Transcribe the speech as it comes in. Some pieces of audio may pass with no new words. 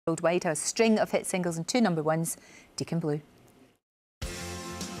Worldwide, has a string of hit singles and 2 #1s, Deacon Blue.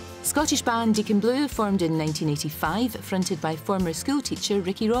 Scottish band Deacon Blue formed in 1985, fronted by former schoolteacher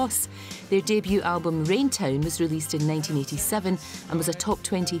Ricky Ross. Their debut album Raintown was released in 1987 and was a top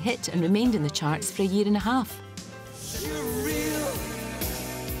 20 hit and remained in the charts for a year and a half.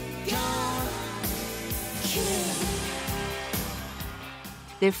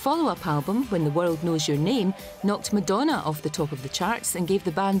 Their follow-up album, When the World Knows Your Name, knocked Madonna off the top of the charts and gave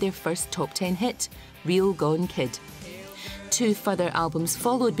the band their first top 10 hit, Real Gone Kid. 2 further albums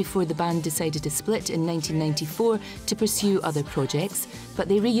followed before the band decided to split in 1994 to pursue other projects, but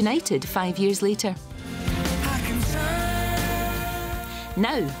they reunited 5 years later.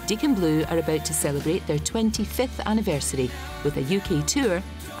 Now, Deacon Blue are about to celebrate their 25th anniversary with a UK tour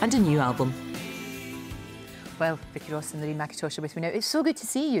and a new album. Well, Ricky Ross and Lorraine are with me now. It's so good to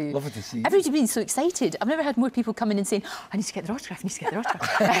see you. Lovely to see you. Everybody's been so excited. I've never had more people come in and saying, I need to get their autograph, I need to get their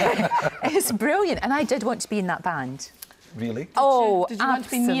autograph. It's brilliant. And I did want to be in that band. Really? Did you want to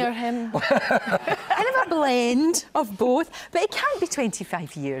be near him? Kind of a blend of both, but it can't be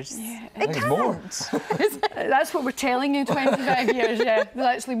 25 years. Yeah, it can't. More. That's what we're telling you, 25 years, yeah. There's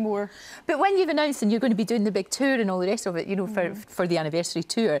actually more. But when you've announced and you're going to be doing the big tour and all the rest of it, you know, for the anniversary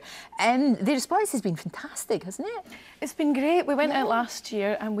tour, the response has been fantastic, hasn't it? It's been great. We went out last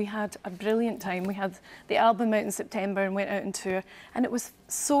year and we had a brilliant time. We had the album out in September and went out on tour, and it was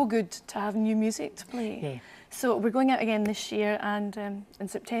so good to have new music to play. Yeah. So we're going out again this year and in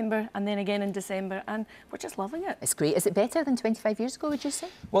September and then again in December, and we're just loving it. It's great. Is it better than 25 years ago, would you say?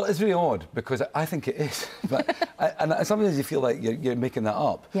 Well, it's really odd because I think it is. But and sometimes you feel like you're making that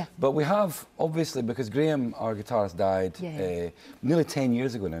up. Yeah. But we have, obviously, because Graham, our guitarist, died nearly 10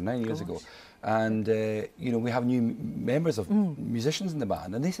 years ago now, 9 years ago. And, you know, we have new members of musicians in the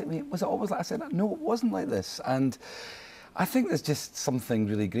band. And they said to me, was it always like I said? No, it wasn't like this. And I think there's just something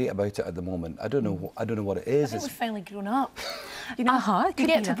really great about it at the moment. I don't know what it is. I think we've finally grown up. You know, you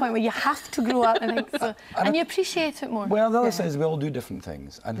get to a point where you have to grow up, I think, so, and you appreciate it more. Well, the other thing is we all do different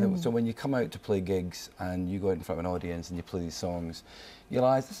things. And so when you come out to play gigs and you go out in front of an audience and you play these songs, you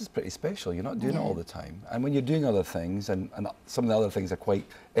realise this is pretty special. You're not doing it all the time. And when you're doing other things, and some of the other things are quite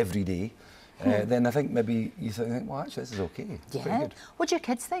everyday, then I think maybe you think, well, actually, this is okay. It's pretty good. What do your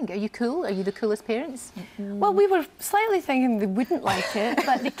kids think? Are you cool? Are you the coolest parents? Well, we were slightly thinking they wouldn't like it,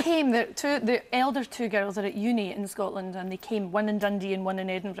 but they came. The elder 2 girls are at uni in Scotland, and they came, one in Dundee and one in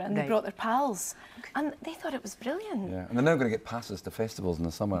Edinburgh, and they brought their pals, and they thought it was brilliant. Yeah, and they're now going to get passes to festivals in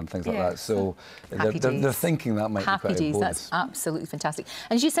the summer and things like that. So they're thinking that might be quite a bonus. That's absolutely fantastic.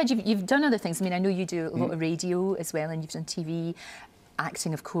 And as you said, you've done other things. I mean, I know you do a lot of radio as well, and you've done TV.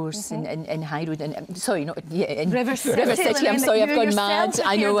 Acting, of course, in High Road, and sorry, not in River City. I'm sorry, I've gone mad.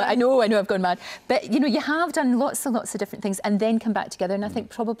 I know, I've gone mad. But you know, you have done lots and lots of different things, and then come back together. And I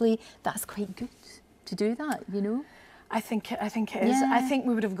think probably that's quite good to do that. You know. I think it is. Yeah. I think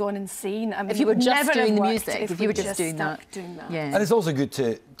we would have gone insane. I mean, if you were just doing the music, if you were just doing that. Yeah. And it's also good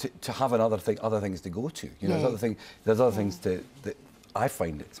to have other things to go to. You know, there's other things that I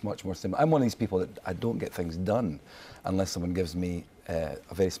find it's much more simple. I'm one of these people that I don't get things done unless someone gives me a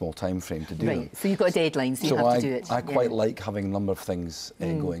very small time frame to do them. So you've got a deadline, so you have to do it. I quite like having a number of things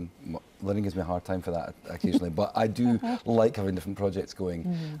going. Lorraine gives me a hard time for that occasionally, but I do like having different projects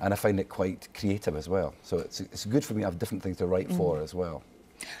going, and I find it quite creative as well. So it's good for me to have different things to write for as well.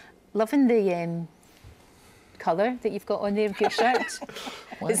 Loving the colour that you've got on there of your shirt.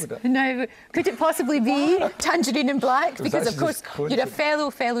 Now, could it possibly be tangerine and black? Because of course you're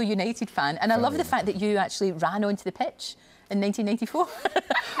a fellow United fan, and I love the fact that you actually ran onto the pitch in 1994.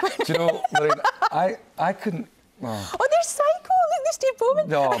 Do you know, Lorraine, I couldn't. Oh, there's Psycho. Look, there's Steve Bowman.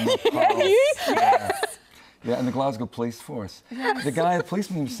 No, yeah, in the Glasgow Police Force. Yes. The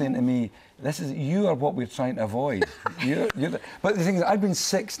policeman was saying to me, you are what we're trying to avoid. But the thing is, I'd been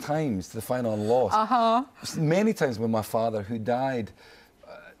 6 times to the final and lost. Many times with my father, who died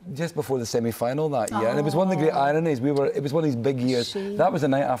just before the semi-final that year. And it was one of the great ironies. It was one of these big years. That was the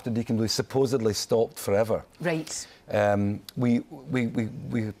night after Deacon Blue supposedly stopped forever. Right. We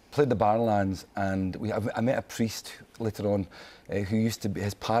played the Barlands, and I met a priest later on who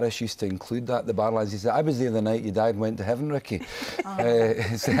his parish used to include the Barlands. He said, I was there the night you died and went to heaven, Ricky.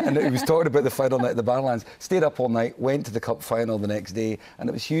 And he was talking about the final night of the Barlands. Stayed up all night, went to the cup final the next day, and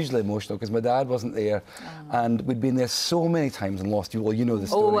it was hugely emotional because my dad wasn't there, and we'd been there so many times and lost you. Well, you know the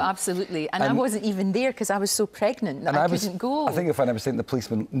story. Oh, absolutely. And I wasn't even there because I was so pregnant that I couldn't go. I think if I never said to the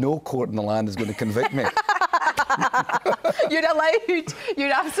policeman, no court in the land is going to convict me. You're allowed.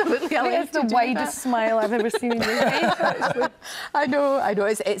 You're absolutely allowed. It's the widest smile I've ever seen in your face. I know.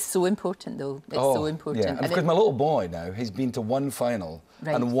 It's so important, though. It's so important. Yeah, and because my little boy now, he's been to one final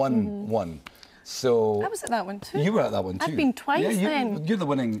and won one. So I was at that one too. You were at that one too. I've been twice then. You're the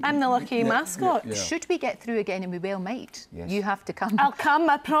winning. I'm the lucky mascot. Yeah. Should we get through again, and we well might, you have to come. I'll come,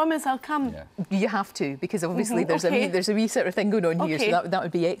 I promise I'll come. Yeah. You have to, because obviously there's a wee sort of thing going on here, so that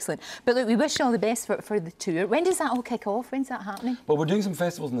would be excellent. But look, we wish you all the best for the tour. When does that all kick off? When's that happening? Well, we're doing some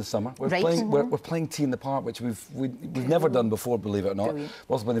festivals in the summer. We're playing Tea in the Park, which we've never done before, believe it or not. Brilliant.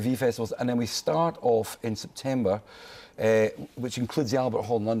 We're also playing the V festivals, and then we start off in September. Which includes the Albert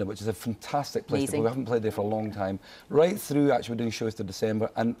Hall in London, which is a fantastic place to play. We haven't played there for a long time. Right through, actually, we're doing shows to December,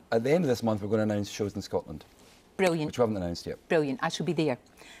 and at the end of this month, we're going to announce shows in Scotland. Brilliant. Which we haven't announced yet. Brilliant. I shall be there.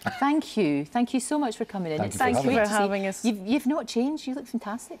 Thank you. Thank you so much for coming in. Thank you for having us. You've not changed. You look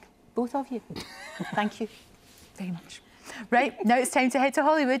fantastic, both of you. Thank you very much. Right, now it's time to head to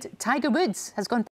Hollywood. Tiger Woods has gone